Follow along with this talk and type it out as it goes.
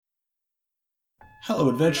Hello,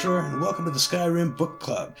 adventurer, and welcome to the Skyrim Book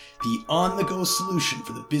Club, the on-the-go solution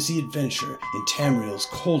for the busy adventure in Tamriel's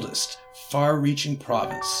coldest, far-reaching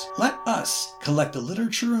province. Let us collect the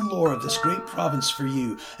literature and lore of this great province for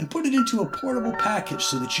you and put it into a portable package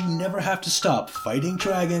so that you never have to stop fighting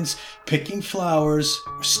dragons, picking flowers,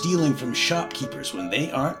 or stealing from shopkeepers when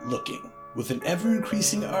they aren't looking. With an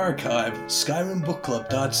ever-increasing archive,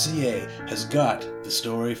 SkyrimBookClub.ca has got the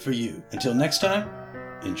story for you. Until next time,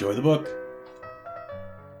 enjoy the book.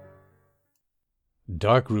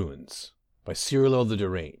 Dark Ruins by Cyril the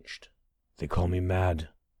Deranged. They call me mad,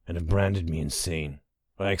 and have branded me insane,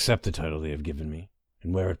 but I accept the title they have given me,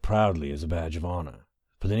 and wear it proudly as a badge of honor,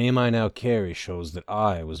 for the name I now carry shows that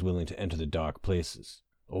I was willing to enter the dark places,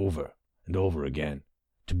 over and over again,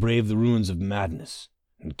 to brave the ruins of madness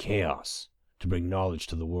and chaos, to bring knowledge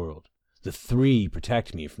to the world. The three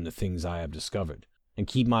protect me from the things I have discovered, and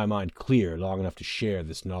keep my mind clear long enough to share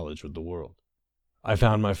this knowledge with the world. I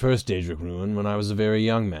found my first Daedric ruin when I was a very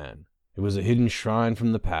young man. It was a hidden shrine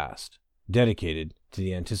from the past, dedicated to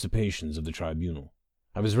the anticipations of the tribunal.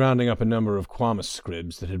 I was rounding up a number of Quamus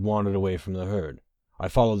scribs that had wandered away from the herd. I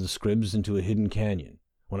followed the scribs into a hidden canyon,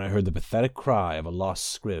 when I heard the pathetic cry of a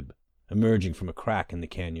lost scrib, emerging from a crack in the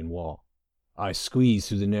canyon wall. I squeezed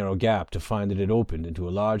through the narrow gap to find that it opened into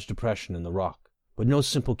a large depression in the rock, but no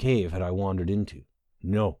simple cave had I wandered into.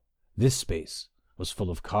 No, this space was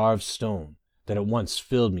full of carved stone, that at once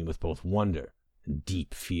filled me with both wonder and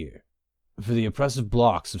deep fear. For the oppressive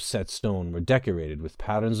blocks of set stone were decorated with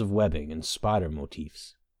patterns of webbing and spider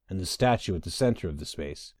motifs, and the statue at the center of the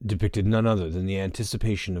space depicted none other than the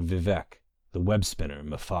anticipation of Vivec, the web-spinner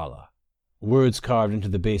Mephala. Words carved into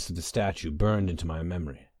the base of the statue burned into my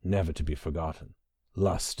memory, never to be forgotten.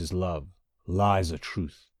 Lust is love, lies are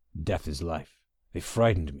truth, death is life. They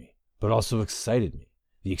frightened me, but also excited me.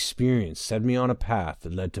 The experience set me on a path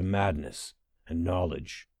that led to madness and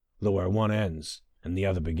knowledge, though where one ends and the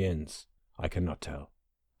other begins, I cannot tell.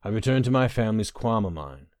 I returned to my family's Quama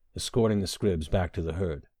mine, escorting the scribs back to the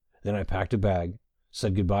herd. Then I packed a bag,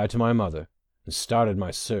 said goodbye to my mother, and started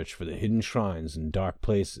my search for the hidden shrines and dark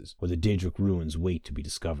places where the Daedric ruins wait to be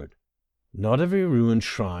discovered. Not every ruined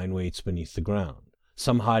shrine waits beneath the ground.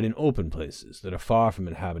 Some hide in open places that are far from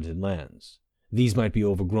inhabited lands. These might be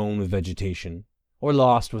overgrown with vegetation, or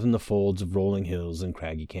lost within the folds of rolling hills and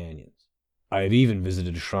craggy canyons. I have even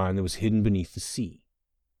visited a shrine that was hidden beneath the sea.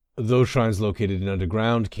 Those shrines located in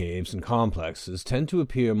underground caves and complexes tend to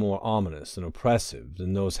appear more ominous and oppressive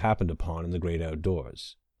than those happened upon in the great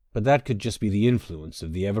outdoors. But that could just be the influence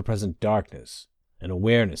of the ever-present darkness and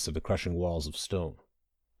awareness of the crushing walls of stone.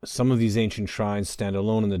 Some of these ancient shrines stand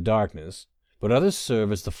alone in the darkness, but others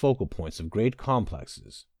serve as the focal points of great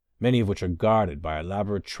complexes, many of which are guarded by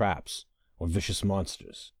elaborate traps or vicious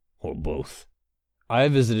monsters, or both. I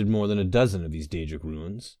have visited more than a dozen of these Daedric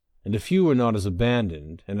ruins, and a few are not as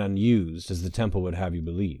abandoned and unused as the temple would have you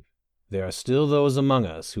believe. There are still those among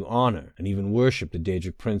us who honor and even worship the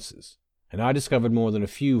Daedric princes, and I discovered more than a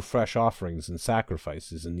few fresh offerings and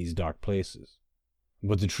sacrifices in these dark places.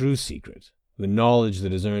 But the true secret, the knowledge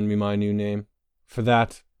that has earned me my new name, for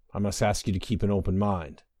that I must ask you to keep an open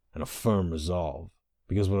mind and a firm resolve,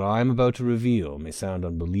 because what I am about to reveal may sound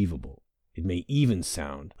unbelievable. It may even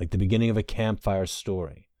sound like the beginning of a campfire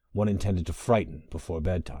story, one intended to frighten before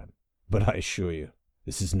bedtime. But I assure you,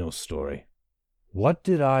 this is no story. What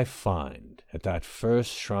did I find at that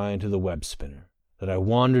first shrine to the web-spinner that I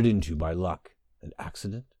wandered into by luck and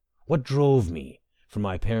accident? What drove me from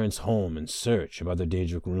my parents' home in search of other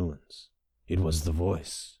Daedric ruins? It was the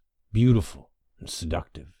voice, beautiful and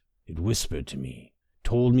seductive. It whispered to me,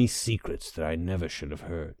 told me secrets that I never should have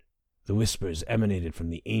heard. The whispers emanated from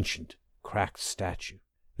the ancient, cracked statue.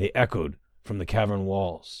 They echoed from the cavern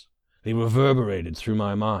walls. They reverberated through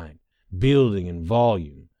my mind, building in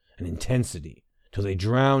volume and intensity till they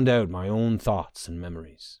drowned out my own thoughts and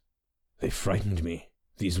memories. They frightened me,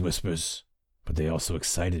 these whispers, but they also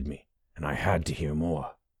excited me, and I had to hear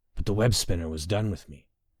more. But the web-spinner was done with me.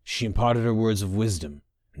 She imparted her words of wisdom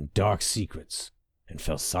and dark secrets, and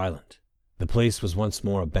fell silent. The place was once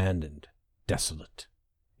more abandoned, desolate.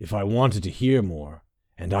 If I wanted to hear more,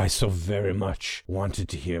 and I so very much wanted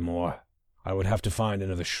to hear more, I would have to find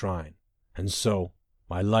another shrine. And so,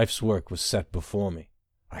 my life's work was set before me.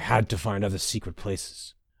 I had to find other secret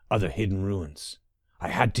places, other hidden ruins. I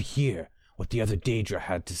had to hear what the other Daedra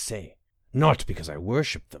had to say, not because I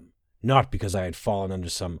worshipped them, not because I had fallen under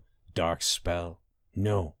some dark spell.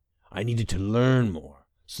 No, I needed to learn more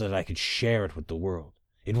so that I could share it with the world.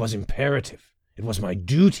 It was imperative. It was my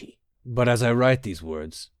duty. But as I write these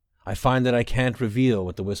words, I find that I can't reveal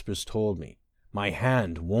what the whispers told me. My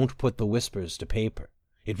hand won't put the whispers to paper.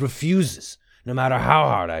 It refuses no matter how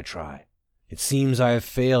hard I try. It seems I have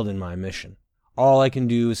failed in my mission. All I can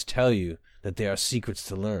do is tell you that there are secrets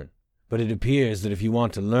to learn. But it appears that if you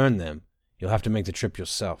want to learn them, you'll have to make the trip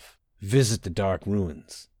yourself. Visit the dark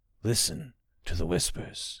ruins. Listen to the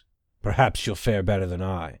whispers. Perhaps you'll fare better than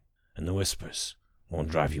I, and the whispers won't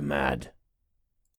drive you mad.